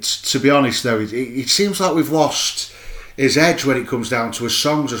 And to be honest, though, it seems like we've lost his edge when it comes down to his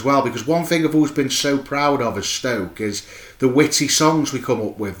songs as well, because one thing I've always been so proud of as Stoke is the witty songs we come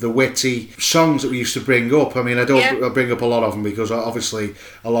up with, the witty songs that we used to bring up. I mean, I bring up a lot of them, because obviously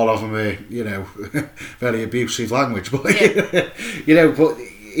a lot of them are, very abusive language, but but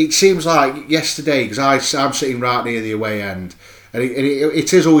it seems like yesterday, because I'm sitting right near the away end, and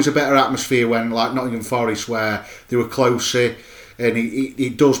it is always a better atmosphere when, like Nottingham Forest, where they were closer, and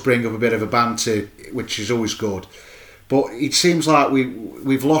it does bring up a bit of a banter, which is always good. But it seems like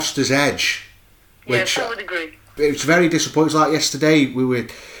we've lost his edge. Yes, I would agree. It's very disappointing. It's like yesterday, there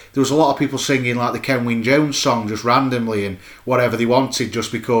was a lot of people singing like the Ken Wynne-Jones song just randomly and whatever they wanted,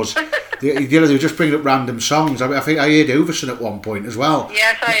 just because they were just bringing up random songs. I think I heard Overson at one point as well.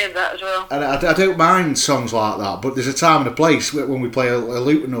 Yes, I heard that as well. And I don't mind songs like that, but there's a time and a place when we play a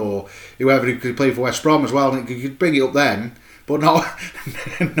Luton or whoever who could play for West Brom as well, and you could bring it up then. But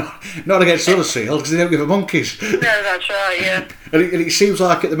not against Huddersfield, because they don't give a monkeys. No, that's right, yeah. And it seems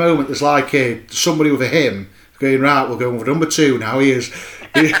like at the moment there's like somebody with a hymn going, right, we'll go with number 2 now. Here's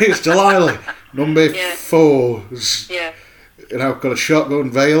Delilah. Number 4. Yeah. I've got a shotgun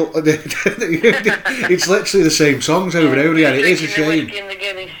veil. It's literally the same songs over and over again. It is a shame. The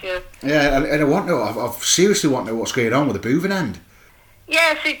Guinness, yeah. Yeah, and I want to know. I seriously want to know what's going on with the Boovin end.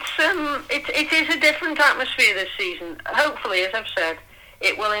 Yes, it is a different atmosphere this season. Hopefully, as I've said,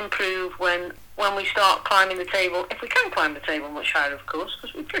 it will improve when we start climbing the table. If we can climb the table much higher, of course,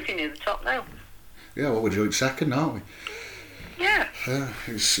 because we're pretty near the top now. Yeah, well, we're doing second, aren't we? Yeah.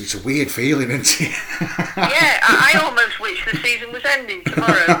 It's a weird feeling, isn't it? Yeah, I almost wish the season was ending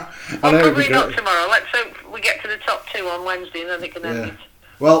tomorrow. Well, probably not tomorrow. Let's hope we get to the top 2 on Wednesday and then it can end it.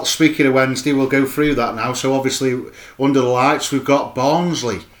 Well, speaking of Wednesday, we'll go through that now. So obviously, under the lights, we've got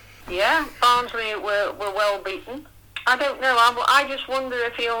Barnsley. Yeah, Barnsley were well beaten. I don't know. I just wonder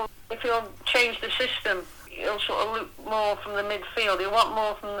if he'll change the system. He'll sort of look more from the midfield. He'll want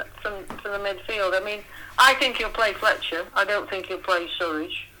more from the midfield. I mean, I think he'll play Fletcher. I don't think he'll play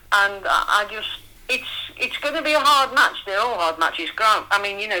Surridge. And it's going to be a hard match. They're all hard matches. Grant, I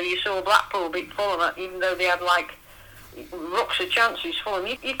mean, you saw Blackpool beat Fulham, even though they had like rocks of chances for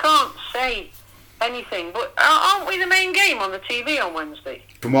them. You can't say anything. But aren't we the main game on the TV on Wednesday?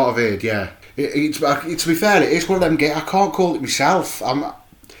 From what I've heard, yeah. To be fair, it's one of them games. I can't call it myself.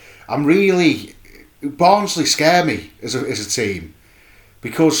 I'm really... Barnsley scare me as a team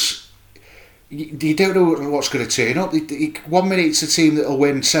because you don't know what's going to turn up. 1 minute it's a team that'll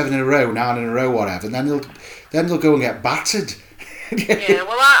win 7 in a row, 9 in a row, whatever, and then they'll go and get battered. Yeah,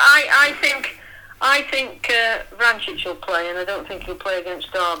 well, I think Vrancic will play, and I don't think he'll play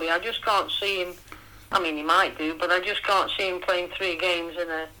against Derby. I just can't see him. I mean, he might do, but I just can't see him playing 3 games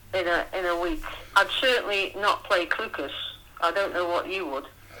in a week. I'd certainly not play Klukas. I don't know what you would.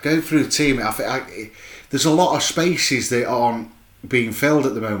 Go through the team. There's a lot of spaces that aren't being filled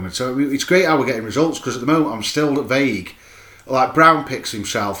at the moment. So it's great how we're getting results because at the moment I'm still vague. Like Brown picks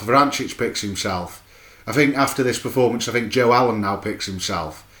himself, Vrancic picks himself. I think after this performance, I think Joe Allen now picks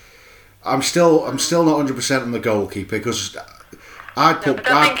himself. I'm still not 100% on the goalkeeper because I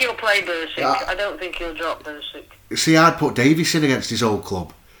think he'll play Bursic. I don't think he'll drop Bursic. See, I'd put Davies in against his old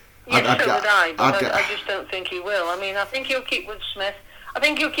club. Yeah, so would I, but I just don't think he will. I mean, I think he'll keep with Smith. I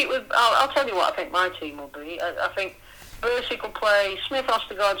think he'll keep with... I'll tell you what I think my team will be. I think Bursic will play Smith,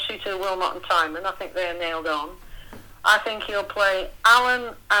 Ostergaard, Suter, Wilmot and Timon. I think they're nailed on. I think he'll play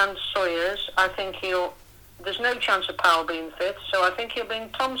Allen and Sawyers. I think there's no chance of Powell being fit, so I think he'll bring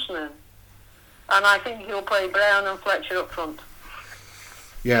Thompson in. And I think he'll play Brown and Fletcher up front.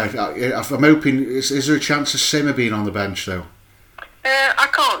 Yeah, I'm hoping... Is there a chance of Simmer being on the bench, though? I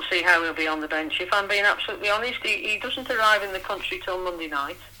can't see how he'll be on the bench. If I'm being absolutely honest, he doesn't arrive in the country till Monday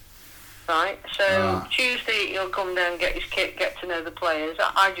night, right? So Tuesday he'll come down, get his kit, get to know the players.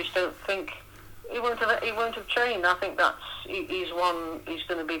 I just don't think he won't have trained. I think he's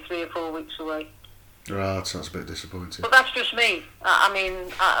going to be 3 or 4 weeks away. Right, that's a bit disappointing. But that's just me. I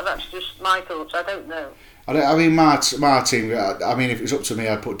mean, that's just my thoughts. I don't know. I mean, my team. I mean, if it's up to me,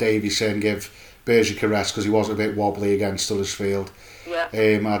 I'd put Davies in, give Bergic a rest because he was a bit wobbly against Huddersfield. Yeah.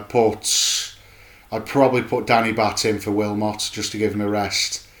 I'd probably put Danny Batt in for Wilmot just to give him a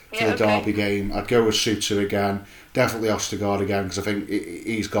rest for the Derby game. I'd go with Suter again, definitely Ostergaard again because I think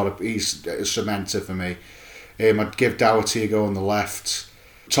he's a cementer for me. I'd give Doherty a go on the left.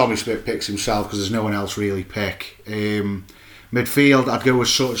 Tommy Smith picks himself because there's no one else really pick. Midfield, I'd go with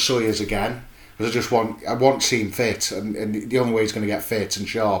Sawyers again because I want to see him fit, and the only way he's going to get fit and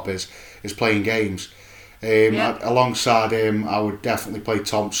sharp is playing games. Alongside him, I would definitely play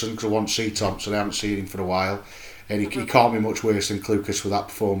Thompson because I want to see Thompson. I haven't seen him for a while, and he can't be much worse than Klukas with that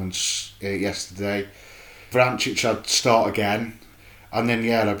performance yesterday. Vrancic, I'd start again, and then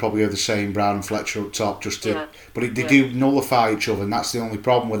I'd probably go the same. Brown and Fletcher up top, but they do nullify each other, and that's the only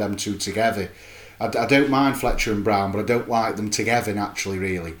problem with them two together. I don't mind Fletcher and Brown, but I don't like them together naturally.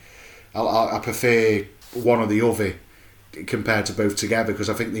 Really, I prefer one or the other compared to both together because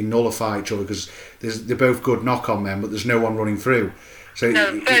I think they nullify each other because they're both good knock-on men, but there's no one running through. So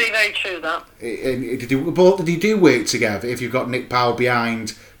no, very true that. But they do work together if you've got Nick Powell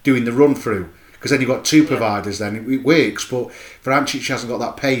behind doing the run-through because then you've got 2 providers then it works, but Vrancic hasn't got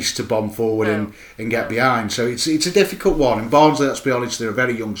that pace to bomb forward and get behind, so it's a difficult one. And Barnsley, let's be honest, they're a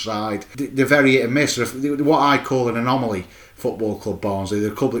very young side. They're very hit and miss. They're what I call an anomaly football club, Barnsley.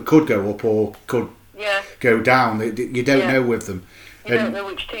 They're a club that could go up or could go down. You don't know with them. You don't know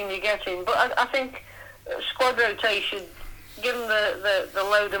which team you're getting. But I think squad rotation, given the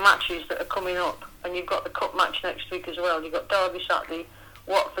load of matches that are coming up, and you've got the cup match next week as well. You've got Derby Saturday,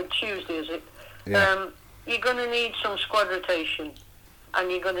 Watford Tuesday, is it? Yeah. You're going to need some squad rotation,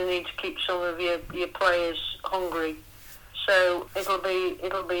 and you're going to need to keep some of your players hungry. So it'll be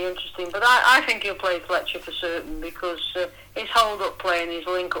interesting. But I think he'll play Fletcher for certain because his hold-up play and his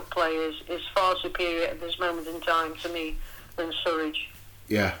link-up play is far superior at this moment in time to me than Surridge.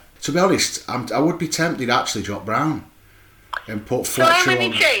 Yeah. To be honest, I would be tempted actually drop Brown and put So how Fletcher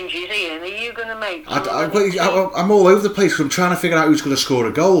many on. changes, Ian, are you going to make? I'm all over the place because I'm trying to figure out who's going to score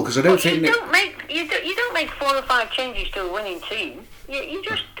a goal because I don't think... You don't make 4 or 5 changes to a winning team. You're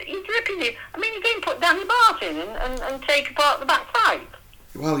dripping it. I mean, you can put Danny Bart in and take apart the back 5.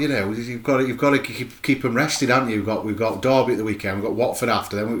 Well, you know, you've got to keep them rested, haven't you? We've got Derby at the weekend, we've got Watford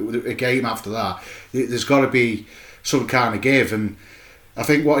after, then a game after that. There's got to be some kind of give, and I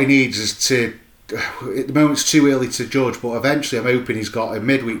think what he needs is to... At the moment, it's too early to judge, but eventually, I'm hoping he's got a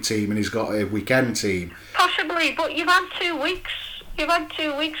midweek team and he's got a weekend team. Possibly, but you've had 2 weeks. You've had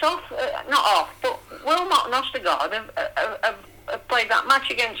 2 weeks off, not off, but Wilmot and Ostergaard have played that match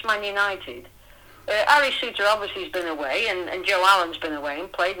against Man United. Harry Suter obviously has been away, and Joe Allen's been away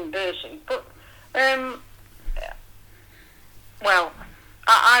and played in Bursey. But, well,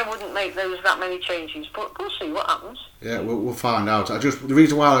 I wouldn't make that many changes, but we'll see what happens. Yeah, we'll find out. The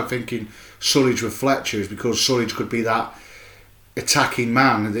reason why I'm thinking Surridge with Fletcher is because Surridge could be that attacking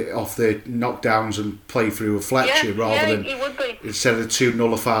man off the knockdowns and play through with Fletcher rather than he would be. Instead of the 2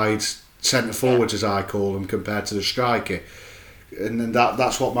 nullified centre forwards as I call them compared to the striker, and then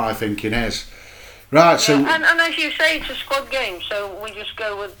that's what my thinking is. Right, so and as you say, it's a squad game, so we just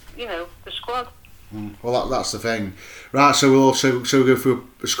go with the squad. Well, that's the thing. Right, so we'll go for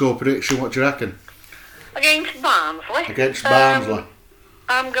a score prediction. What do you reckon? Against Barnsley. Against Barnsley.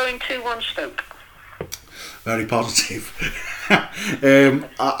 I'm going 2-1 Stoke. Very positive.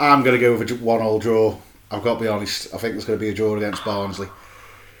 I'm going to go with a 1-1 draw. I've got to be honest. I think there's going to be a draw against Barnsley.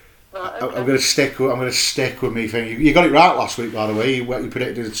 Right, okay. I'm going to stick with me thing. You got it right last week, by the way. You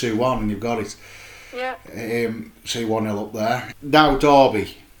predicted a 2-1 and you've got it. Yeah. Say 1-0 up there. Now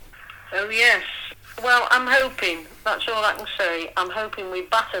Derby. Oh yes. Well, I'm hoping. That's all I can say. I'm hoping we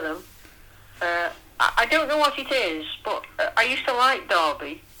batter them. I don't know what it is, but I used to like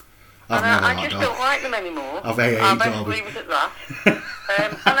Derby. I just don't like them anymore. I'll best leave it at that.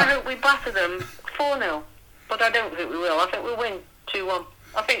 And I hope we batter them 4-0. But I don't think we will. I think we'll win 2-1.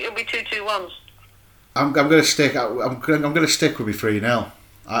 I think it'll be 2-2-1s. I'm going to stick. I'm going to stick with me 3-0.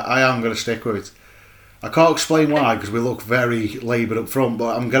 I am going to stick with it. I can't explain why because we look very laboured up front,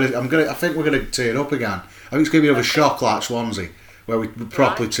 but I think we're going to turn up again. I think it's going to be another shock like Swansea, where we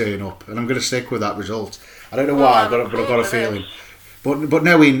properly turn up, and I'm going to stick with that result. I don't know why, but I've got a feeling.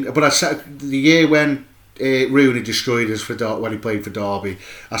 But I said the year when Rooney destroyed us when he played for Derby,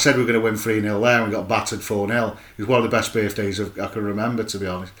 I said we were going to win 3-0 there, and we got battered 4-0. It was one of the best birthdays I can remember, to be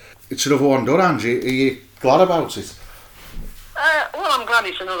honest. It's another one done, Angie. Are you glad about it? Well, I'm glad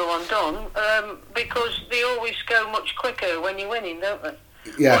it's another one done, because they always go much quicker when you're winning, don't they?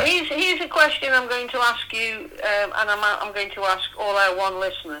 Yeah. Well, here's a question I'm going to ask you, and I'm going to ask all our one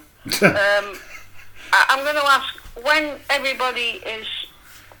listener. I'm going to ask, when everybody is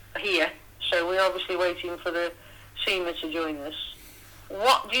here, so we're obviously waiting for the SEMA to join us,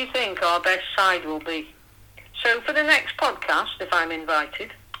 what do you think our best side will be? So for the next podcast, if I'm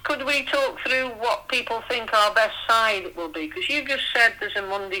invited, could we talk through what people think our best side will be? Because you just said there's a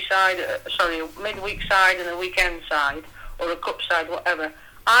Monday side, a midweek side and a weekend side, or a cup side, whatever.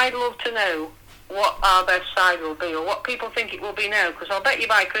 I'd love to know what our best side will be, or what people think it will be now, because I'll bet you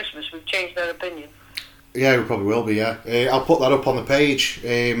by Christmas we've changed their opinion. Yeah, we probably will be, yeah. I'll put that up on the page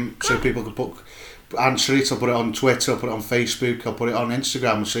so people can answer it. I'll put it on Twitter, I'll put it on Facebook, I'll put it on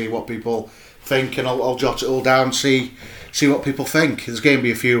Instagram and see what people think, and I'll jot it all down, see what people think. There's going to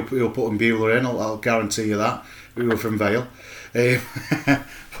be a few who'll put Bueller in, I'll guarantee you that. We were from Vale.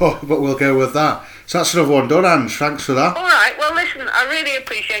 But we'll go with that. So that's another one done, Ange. Thanks for that. Alright, well listen, I really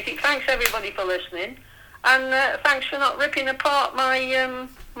appreciate it. Thanks everybody for listening. And thanks for not ripping apart my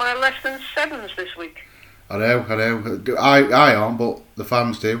less than sevens this week. I know. I aren't, but the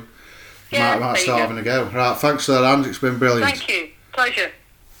fans do. Yeah, might start having a go. Right, thanks for that, Ange. It's been brilliant. Thank you. Pleasure.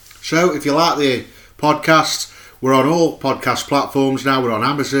 So, if you like the podcast, we're on all podcast platforms now. We're on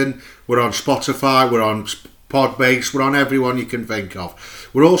Amazon, we're on Spotify, we're on Podbase, we're on everyone you can think of.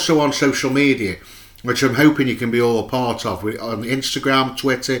 We're also on social media, which I'm hoping you can be all a part of. We're on Instagram,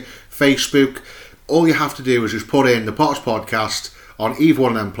 Twitter, Facebook. All you have to do is just put in the Potters Podcast on either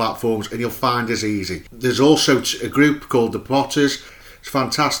one of them platforms and you'll find us easy. There's also a group called the Potters. It's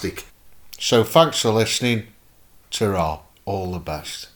fantastic. So thanks for listening. Ta-ra. All the best.